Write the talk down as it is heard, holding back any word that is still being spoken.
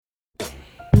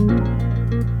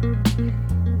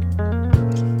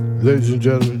Ladies and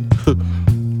gentlemen,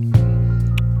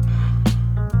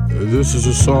 this is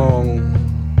a song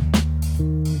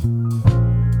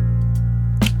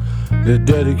that's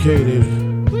dedicated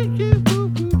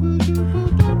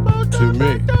to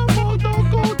me.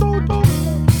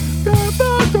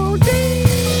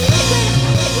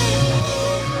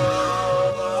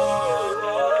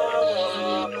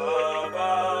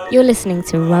 You're listening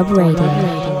to Rub Radio.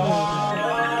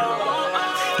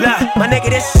 Look, my nigga,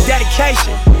 this is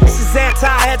dedication. This is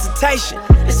anti-hesitation.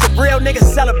 It's a real nigga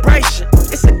celebration.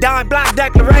 It's a dime block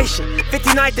declaration.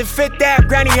 59th and 5th Ave,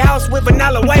 granny house with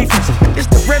vanilla wafers. It's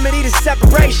the remedy to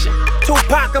separation.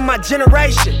 Tupac of my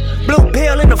generation. Blue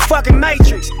pill in the fucking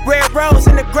matrix. Red rose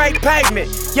in the great pavement.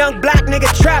 Young black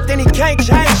nigga trapped and he can't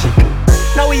change it.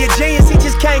 Know he a genius, he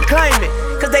just can't claim it.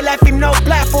 Cause they left him no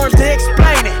platforms to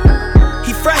explain it.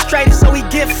 He frustrated so he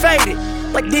get faded.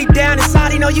 Like deep down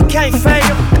inside he know you can't fade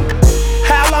him.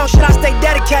 How long should I stay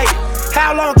dedicated?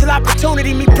 How long till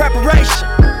opportunity meet preparation?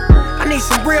 I need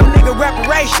some real nigga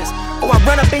reparations, or I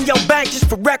run up in your bank just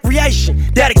for recreation.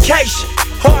 Dedication,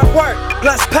 hard work,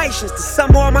 plus patience. To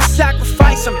some more of my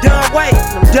sacrifice, I'm done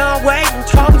waiting.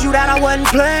 Told you that I wasn't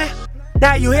playing.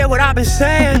 Now you hear what I've been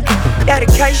saying.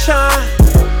 Dedication.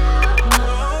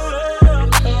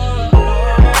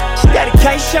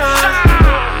 Dedication.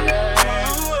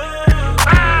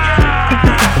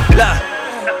 Look.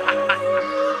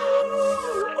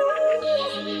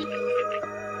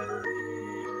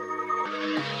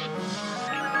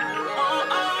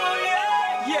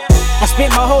 I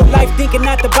spent my whole life thinking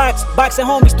out the box. Boxing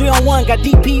homies 3-on-1, got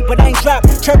DP, but I ain't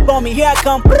dropped. Chirp on me, here I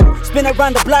come. Spin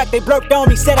around the block, they blurped on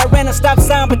me. Said I ran a stop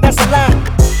sign, but that's a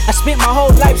lie. I spent my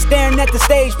whole life staring at the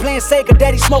stage, playing Sega,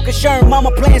 daddy smoking Sherm, mama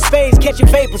playing spades, catching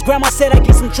vapors. Grandma said I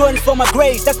get some Jordans for my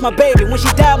grades, that's my baby. When she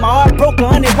died, my heart broke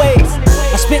 100 ways.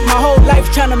 I spent my whole life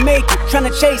trying to make it, trying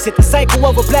to chase it. The cycle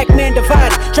of a black man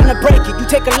divided, trying to break it. You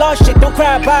take a lost shit, don't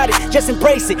cry about it, just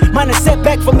embrace it. Mine a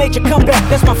setback for major comeback,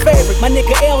 that's my favorite. My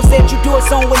nigga L said you do it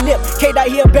song with Nip. K-Dot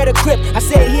here better grip. I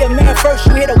said he a man first,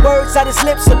 you hear the words out his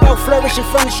lips about flourishing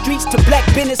from the streets to black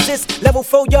businesses. Level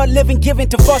 4 y'all living, giving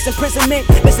to false imprisonment.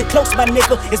 Listen close, my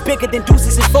nigga, it's bigger than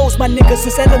deuces and foes, my nigga.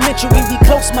 Since elementary we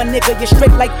close, my nigga, you're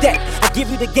straight like that. I give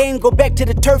you the game, go back to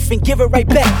the turf and give it right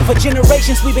back. For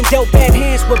generations we've been dealt bad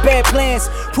hands with bad plans.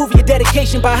 Prove your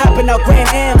dedication by hopping out Grand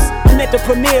Ams. I'm at the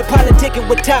premiere, politicking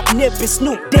with Top Nip and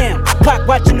Snoop. Damn, clock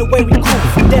watching the way we grew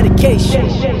from dedication.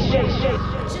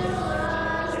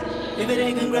 If it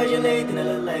ain't congratulating, it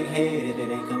look like hate. If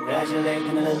it ain't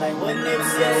congratulating, it look like what Nip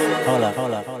said.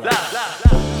 Hold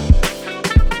up.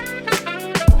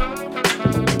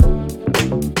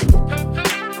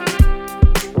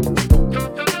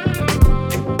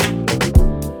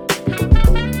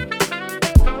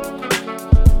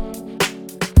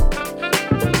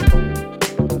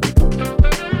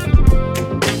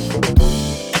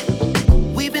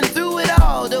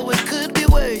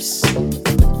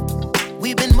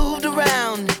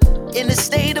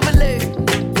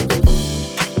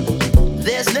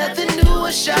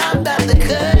 Sharp about the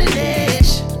cutting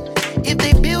edge. If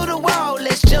they build a wall,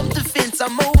 let's jump the fence.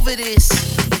 I'm over this.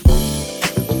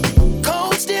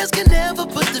 Cold stairs can never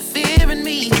put the fear in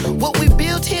me. What we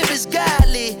built here is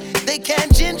godly. They can't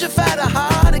gentrify the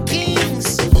heart of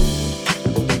kings.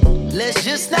 Let's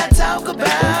just not talk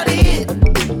about it.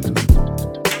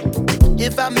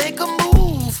 If I make a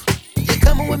move, you're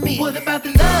coming with me. What about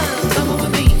the love? Coming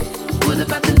with me. What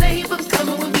about the labor?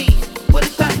 Coming with me. What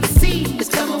about the sea? It's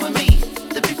coming with me.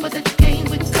 That you came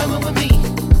with, coming with me.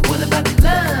 What about the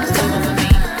love? Coming with me.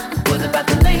 What about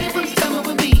the labor? Coming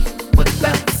with me. What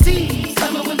about the sea?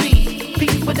 Coming with me.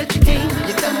 People that you came with,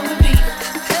 you're coming with me.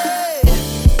 Hey,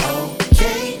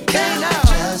 okay, now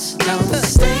just don't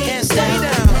stay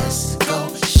down. Let's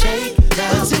go shake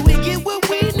down until we get what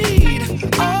we need.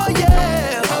 Oh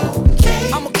yeah, okay,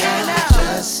 I'm okay now.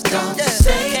 Just don't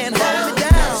stay and hold me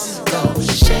down. Let's go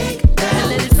shake down and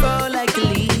let it fall like the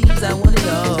leaves. I want it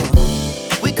all.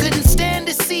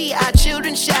 See our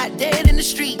children shot dead in the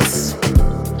streets.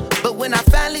 But when I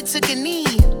finally took a knee,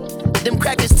 them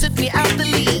crackers took me out the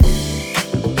league.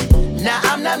 Now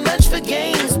I'm not much for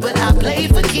games, but I play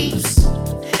for keeps.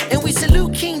 And we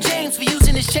salute King James for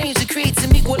using his change to create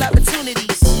some equal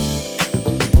opportunities.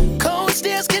 Cold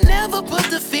stairs can never put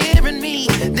the fear in me.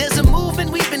 There's a movement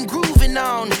we've been grooving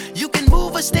on. You can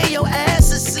move or stay your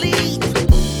ass asleep.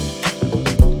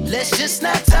 Let's just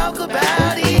not talk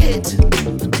about it.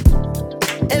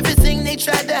 Everything they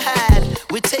tried to hide,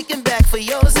 we're taking back for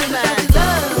yours and mine. What about the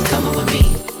love? Coming with me.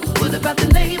 What about the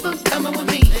labor? Coming with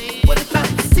me. What about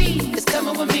the sea? It's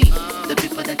coming with me. The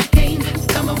people that you came with,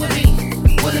 coming with me.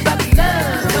 What about the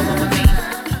love? Coming with me.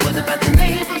 What about the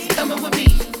labor?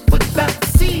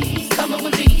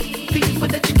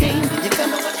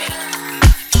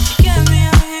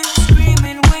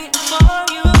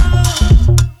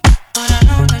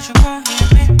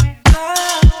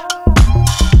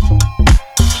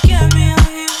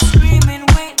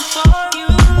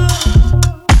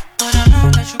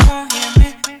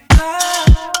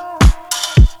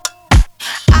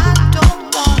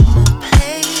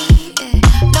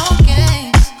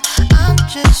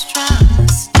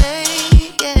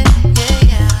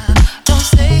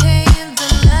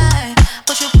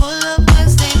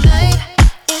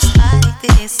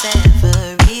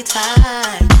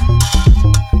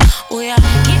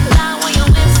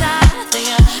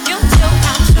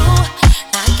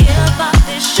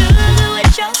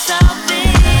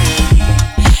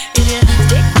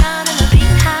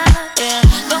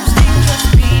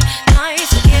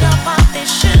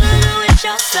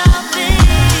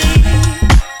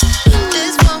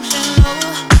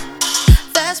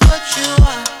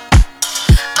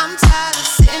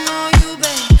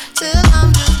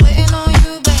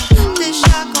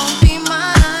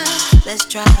 let's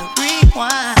try to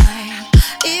rewind.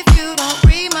 If you don't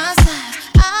read my signs,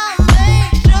 I'll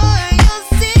make sure you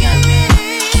see. Got me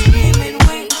screaming,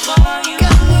 waiting for you.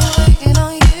 Got me waiting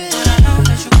on you, but I know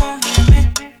that you won't hear me.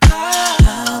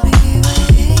 I'll be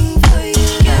waiting for you.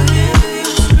 Got me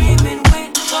screaming,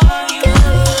 waiting for you. Got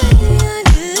me waiting on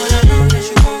you, but I know that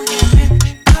you won't hear me.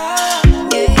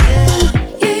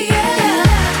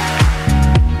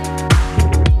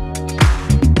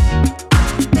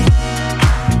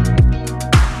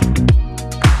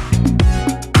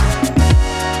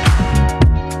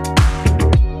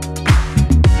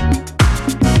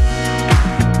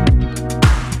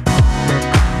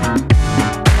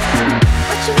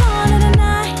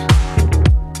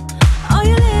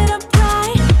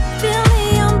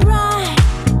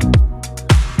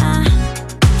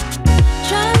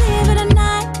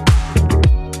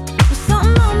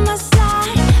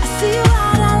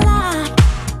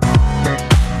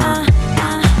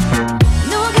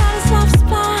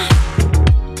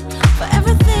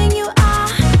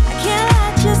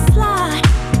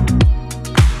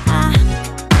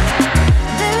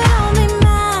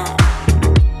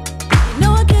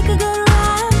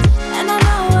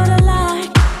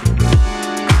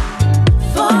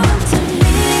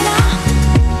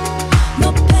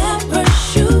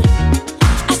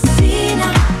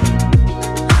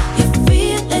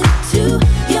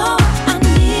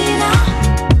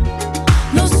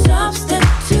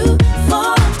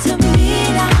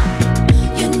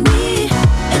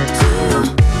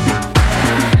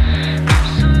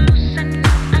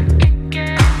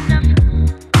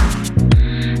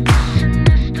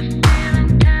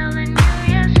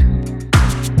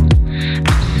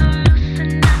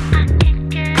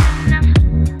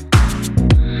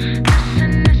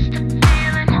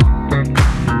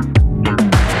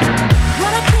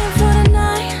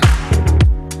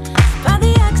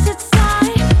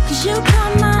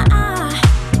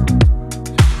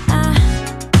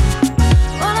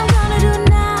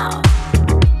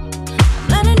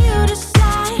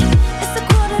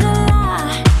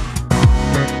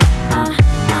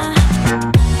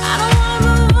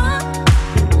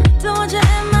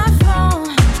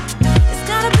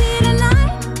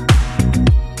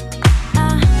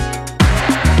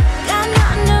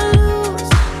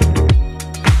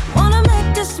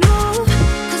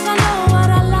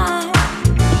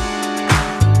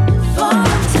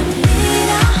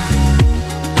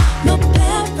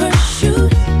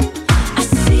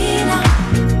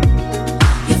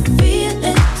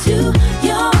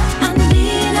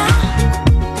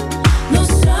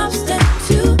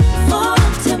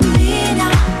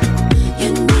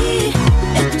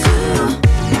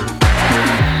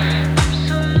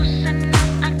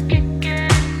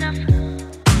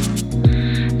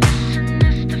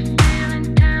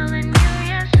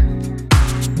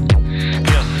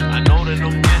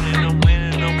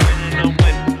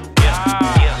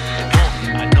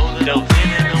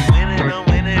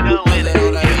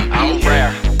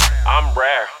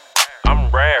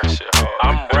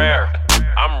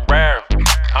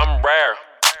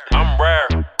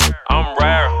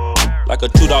 like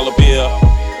a $2 bill,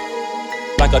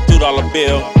 like a $2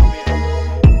 bill,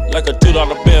 like a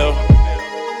 $2 bill,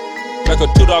 like a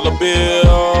 $2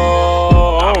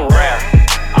 bill. I'm rare,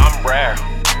 I'm rare,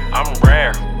 I'm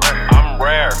rare, I'm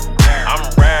rare, I'm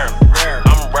rare,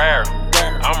 I'm rare,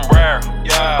 I'm rare,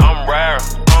 yeah, I'm rare.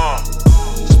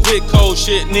 Spit cold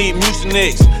shit, need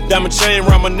Mucinex. Diamond chain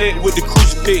round my neck with the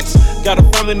crucifix. Got a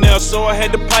family now, so I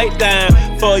had to pipe down.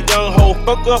 For a young hoe,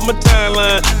 fuck up my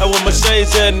timeline. I wear my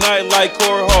shades at night like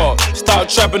Corey Hart. Stop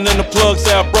trapping in the plugs,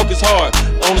 say I broke his heart.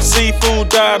 On the seafood,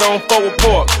 died on forward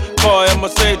pork. Car at my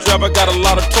same drive, I got a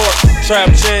lot of torque.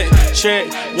 Trap check, check,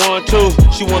 1,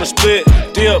 2. She wanna split,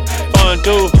 dip,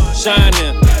 fondue,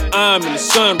 shining. I'm in the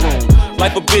sunroom.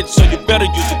 Like a bitch, so you better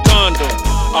use a condom.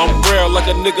 I'm real like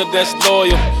a nigga that's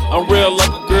loyal. I'm real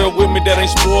like a girl with me that ain't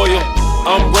spoiled.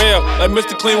 I'm rare, like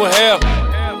Mr. Clean with hair.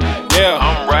 Yeah,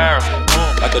 I'm rare.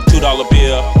 Like a $2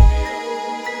 bill.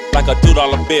 Like a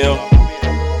 $2 bill.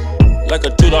 Like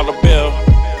a $2 bill.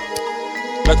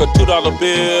 Like a $2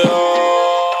 bill.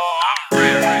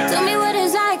 Tell me what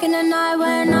it's like in the night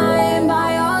when I ain't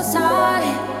by your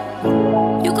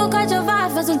side. You could catch a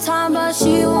vibe for some time, but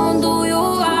she won't do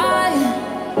you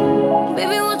right.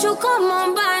 Baby, won't you come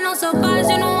on by? No surprise,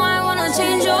 you know I wanna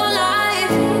change your life.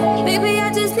 Baby,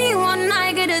 I just need one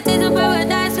night, get a taste of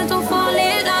paradise and to fall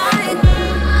in line.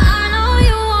 I know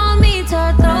you want me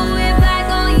to throw it back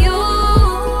on you.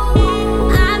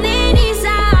 I'm in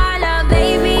Isala,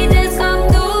 baby, just come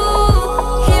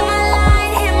through. Hit my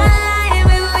line,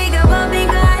 baby, we can bump it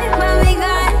good, bump it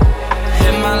good.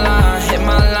 Hit my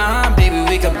line, baby,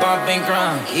 we can bump bump and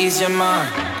grind, ease your mind.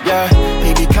 Yeah,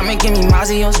 baby, come and give me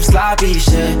Mozzie on some sloppy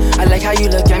shit. I like how you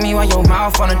look at me while your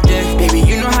mouth on a dick. Baby,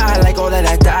 you know how I like all of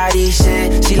that daddy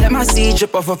shit. She let my seed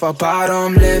drip off of her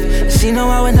bottom lip. She know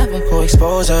I would never go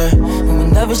expose her. And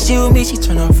whenever she with me, she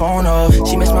turn her phone off.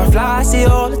 She miss my fly, I see her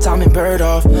all the time and bird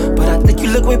off. But I think you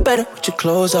look way better with your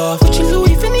clothes off. With your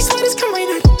Louis Vuitton sweaters, come right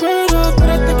out the bird off. But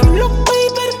I think you look way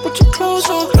better with your clothes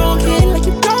off. Don't care like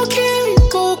you don't care. You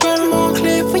go girl,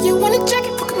 Montclair for you in a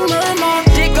jacket, fucking mama.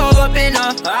 Dick all up in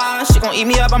her. She gon' eat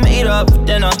me up, I'ma eat up for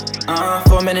dinner.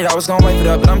 For a minute I was gon' wait for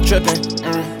that, but I'm trippin'.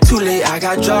 Too late, I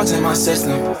got drugs in my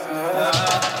system.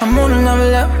 I'm on another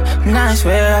level, and I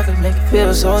swear I could make it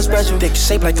feel so special. Picture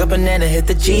shaped like a banana, hit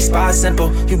the G-spot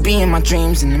simple. You be in my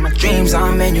dreams, and in my dreams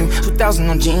I'm in you. 2,000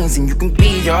 on jeans, and you can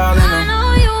be all in them. I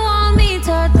know you want me to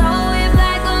throw it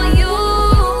back on you.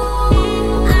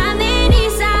 I'm in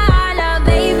Isala,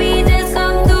 baby, just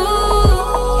come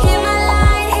through. Hit my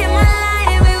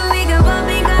line, baby, we can bump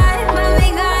and grind, bump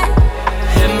and grind.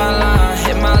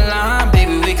 Hit my line,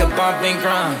 baby, we can bump and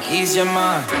grind. Ease your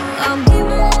mind. Hit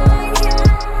my line.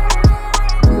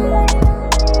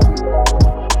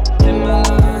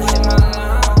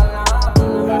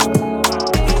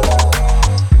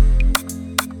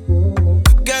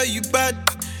 You bad,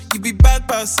 you be bad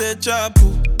past a chapu.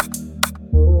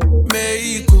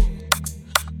 Mexico,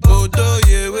 Odo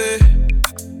yewe.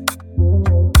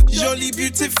 Jolly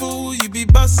beautiful, you be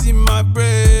busting my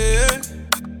brain.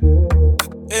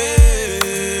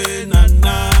 Hey, na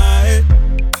na. Hey.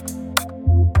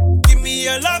 Give me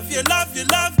your love, your love, your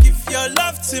love. Give your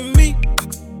love to me,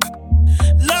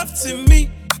 love to me.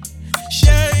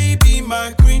 Sherry be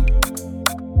my queen.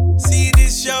 See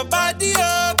this your body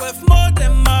up worth more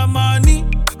than my money.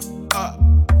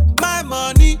 My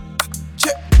money.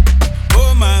 Check.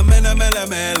 Oh my mela mela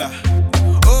mela.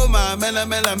 Oh my mela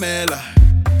mela mela.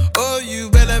 Oh you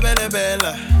bella bella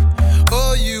bella.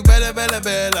 Oh you bella bella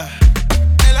bella.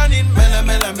 Melanin mela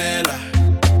mela mela.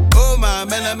 Oh my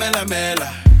mela mela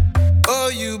mela. Oh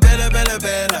you bella bella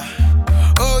bella.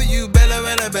 Oh you bella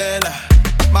bella bella.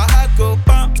 My heart go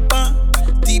pam pam,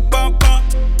 deep pam pam.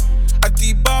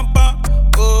 Ati bamba,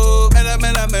 oh mela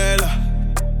mela mela,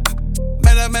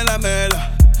 mela mela mela.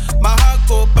 My heart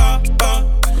go bam bam,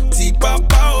 ti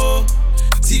bamba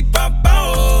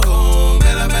oh,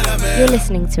 mela mela mela. You're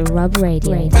listening to Rub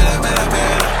Radio. Mela mela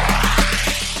mela.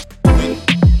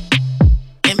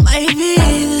 It might be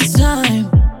this time.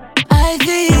 I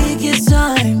think it's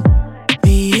time.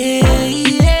 Yeah,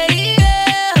 yeah, yeah.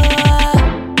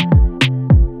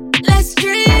 Let's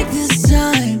drink this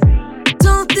time.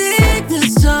 Don't think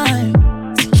this time.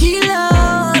 Tequila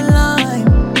or lime.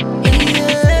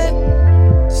 Yeah.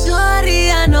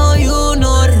 Shorty, I know you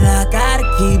know that I gotta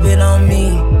keep it on me.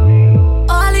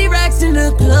 All these racks in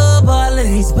the club, all of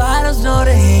these bottles know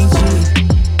they ain't cheap.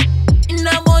 And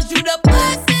I want you to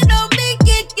bust it on me,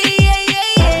 yeah, yeah,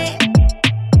 yeah.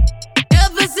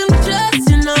 Ever some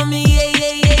trusting on me, yeah,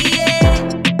 yeah, yeah, yeah.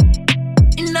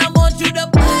 And I want you to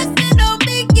bust it on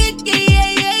me, yeah, yeah,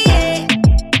 yeah, yeah.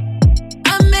 I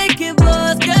make it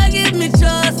buzz, girl, give me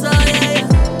trust, oh yeah, yeah.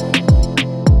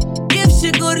 Give she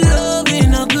good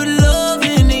loving, a good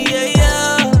loving, yeah,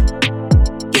 yeah.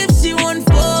 Give she one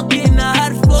fucking, a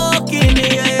hot fucking,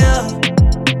 yeah, yeah.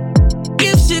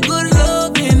 Give she good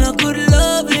loving, a good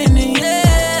loving,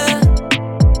 yeah.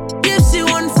 Give she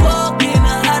one fucking,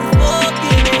 a hot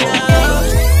fucking, yeah.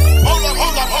 Hold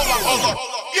up.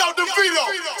 Yo, DeVito,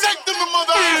 take them to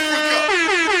Mother Africa.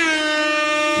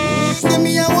 Give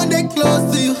me, I want that close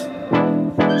to you.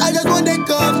 I just want that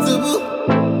comfortable.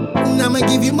 And I'ma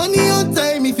give you money on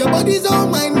time. If your body's on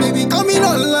mine, baby, come in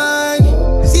online.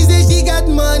 She said she got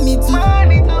money too,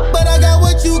 but I got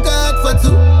what you got for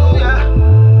two.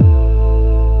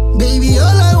 Baby,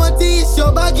 all I want is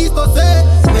your baggies for sale.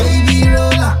 Baby,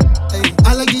 roller. Hey,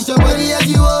 I like this your body as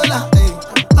you roller. Hey,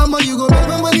 how you gon' make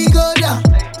my money go down?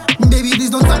 Baby, please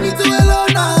don't turn me to a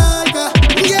loner.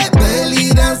 Yeah, belly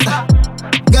dancer.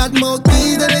 Got more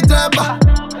keys than a trapper.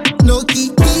 No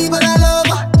key, but I love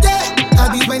her. Yeah, I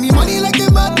be spending money like a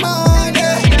madman.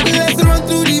 Yeah, let's run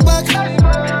through the back.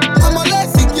 I'ma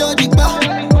let's secure the bar.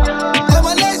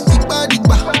 I'ma let's stick by the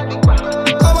bar.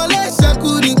 I'ma let's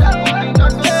shakuri.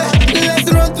 Yeah,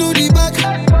 let's run through the back.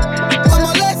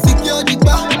 I'ma let's secure the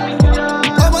bar.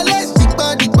 I'ma let's stick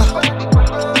by the bar.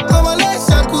 I'ma let's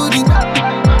shakuri.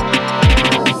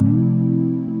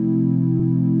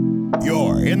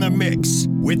 You're in the mix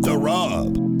with The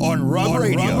Rub on Rub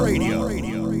Radio.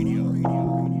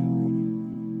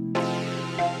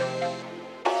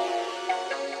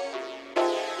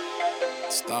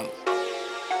 Stunner.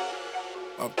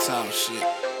 Uptown shit.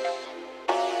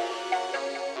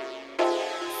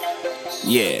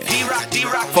 Yeah.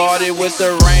 Party with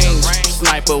the range,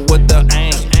 sniper with the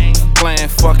aim. Playing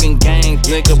fucking games,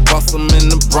 nigga bust them in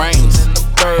the brains.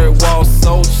 Third wall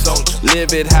soldier,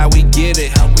 live it how we get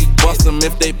it. Bust them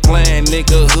if they playin',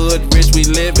 nigga hood rich, we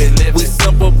live it. We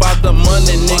simple about the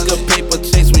money, nigga paper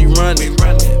chase, we run it.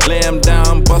 Lay them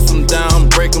down, bust them down,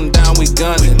 break them down, we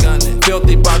gun it.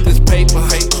 Filthy about this paper,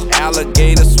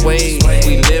 alligator suede.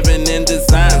 We living in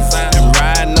design and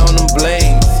riding on them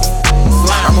blades.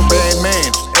 I'm a bad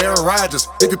man, Aaron Rodgers.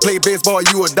 If you play baseball,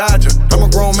 you a Dodger. I'm a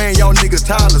grown man, y'all niggas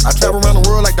toddlers. I travel around the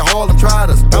world like the Harlem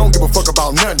Trotters. I don't give a fuck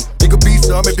about nothing. Nigga be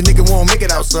some if a nigga won't make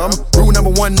it out some. Rule number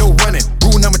 1, no running.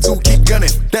 Rule number 2, keep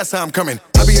gunning. That's how I'm coming.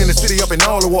 I be in the city up in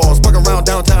all the walls. Fuck around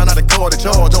downtown, I done call the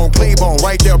charge. On Claiborne,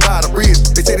 right there by the bridge.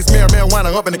 They say they smell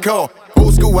marijuana up in the car.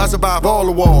 Old school, I survive all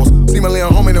the walls. See my little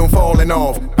homie them falling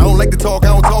off. I don't like to talk, I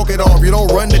don't talk it off. You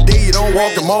don't run the day, you don't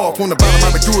walk them off. From the bottom,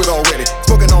 I've been through it already.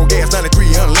 Smoking on gas,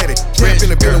 93 unleaded. Tramp in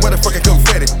the building, where the fuck it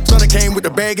confetti. Son, came with the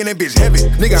bag and that bitch heavy.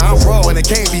 Nigga, I'm raw and it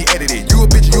can't be edited. You a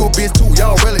bitch too,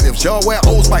 y'all relatives. Y'all wear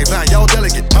old spice, now y'all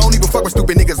delicate. I don't even fuck with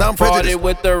stupid niggas, I'm prejudiced. Party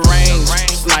with the range,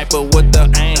 sniper with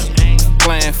the aim.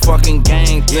 Playing fucking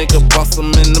games, nigga bust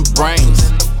them in the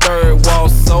brains. Third wall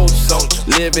soldier,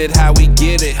 live it how we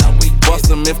get it. Bust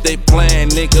them if they playin',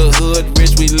 nigga hood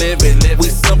rich, we live it. We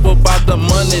simple about the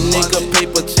money, nigga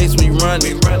paper chase, we run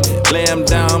it. Lay them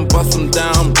down, bust them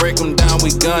down, break them down,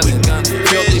 we gun it.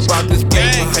 Filthy about this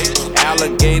paper,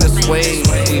 alligator suede.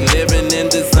 We living in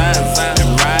design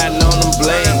and riding on them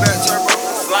blades.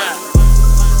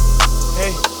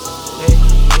 Hey, hey,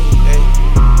 hey,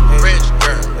 hey, rich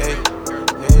girl, hey,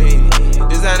 hey,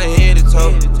 designer head to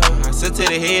toe. I sit to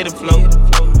the head and float.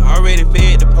 Already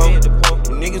fed the poke.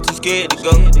 You niggas too scared to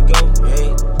go.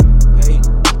 Hey, hey,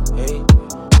 hey,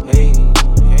 hey,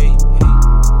 hey, hey,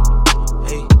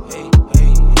 hey, hey.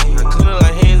 I clean it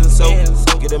like hands and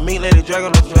soap. Get a meat, let it drag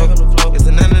on the floor. It's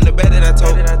a 9 in the bed that I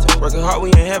told. Working hard, we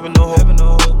ain't having no hope.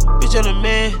 Bitch on the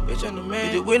man,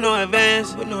 bitch with no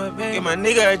advance. Give my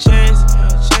nigga a chance.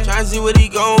 Tryna see what he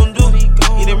gon' do.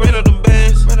 He done ran up them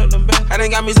bands. I done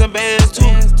got me some bands too.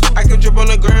 I can drip on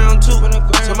the ground too.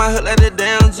 So my hood let it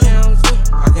down too.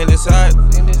 I can't decide.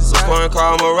 So foreign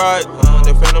car, I'ma ride.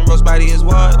 The phantom roast body is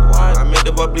wide. I made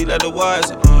the bubbly let the watch.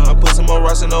 I put some more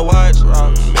rocks in the watch.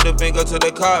 Middle finger to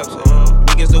the cops.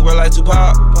 Me against the world like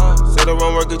Tupac. Say the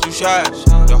wrong word, get you shot.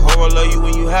 The whole world love you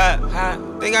when you hot.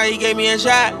 Think how he gave me a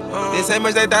shot. They say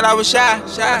much they thought I was shy.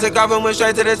 I took off and went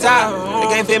straight to the top. They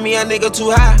can't fit me a nigga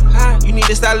too high. You need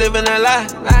to stop living a lie.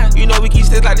 You know we keep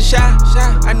sticks like the shot.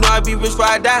 I know I be rich before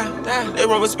I die. They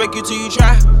won't respect you till you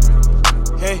try.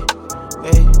 Hey,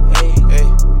 hey, hey, hey,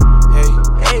 hey,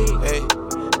 hey, hey,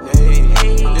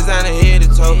 hey. Designer head to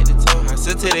toe. I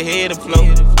sit to the head and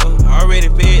float. Already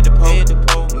fed the poke.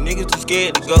 Niggas too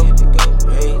scared to go.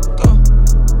 Hey, go.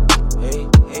 Hey,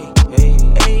 hey, hey,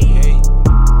 hey, hey,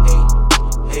 hey,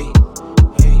 hey,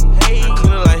 hey. I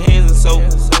clean it like hands and soap.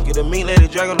 Get a meat, let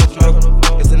it drag on the floor.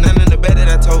 It's a 9 in the bed that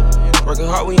I told. Working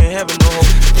hard, we ain't having no hope.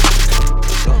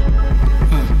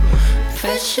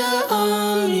 Pressure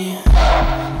on me,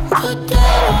 put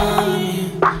that on me.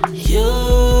 You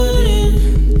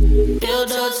did,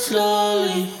 build up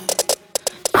slowly,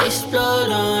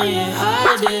 explode on you.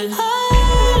 I did,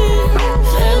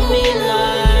 fed me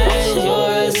like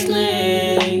you're a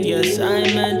snake. Yes, I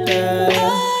meant that.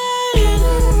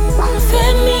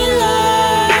 Fed me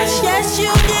like, yes,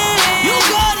 you did. You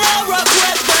gonna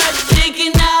regret that.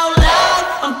 Thinking out loud,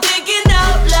 I'm thinking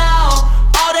out loud.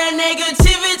 All that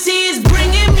negativity is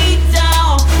bringing me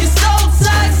down. You're so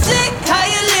toxic, how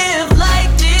you live like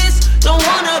this. Don't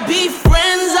wanna be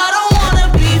friends, I don't wanna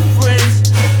be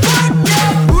friends. Burn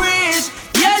that bridge,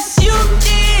 yes you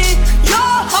did.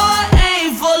 Your heart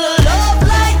ain't full of love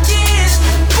like this.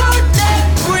 Burn that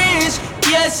bridge,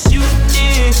 yes you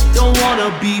did. Don't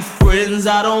wanna be friends,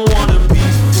 I don't wanna be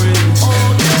friends. Oh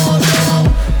no,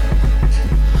 no.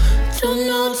 Do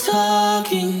no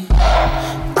talking,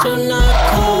 do not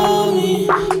call me.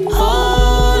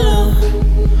 Hold on,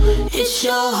 it's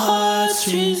your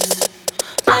heartstrings,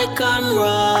 like I'm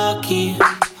Rocky.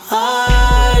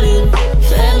 Hiding,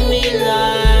 fed me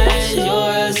like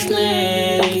you're a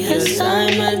snake. Yes,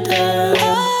 I'm a dad.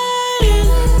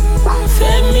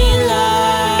 Fed me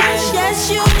like, yes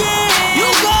you did. You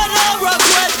gonna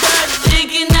regret that.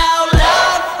 Thinking out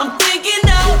loud, I'm thinking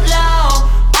out loud.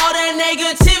 All that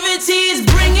negativity is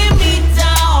bringing me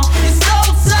down. It's so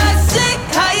toxic,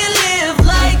 how you live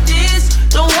like this.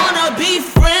 Don't wanna be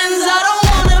friends, I don't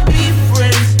wanna be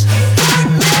friends.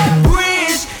 Burn that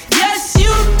bridge, yes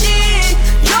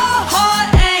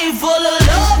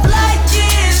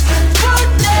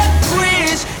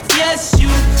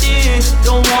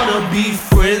be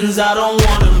friends. I don't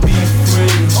wanna be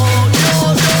friends.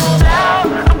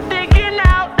 I'm thinking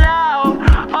out loud.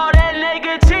 All that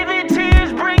negativity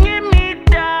is bringing me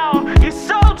down. You're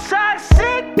so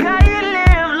toxic, how you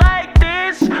live like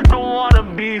this? Don't wanna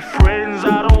be friends,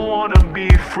 I don't wanna be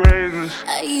friends.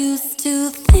 I used to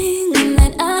think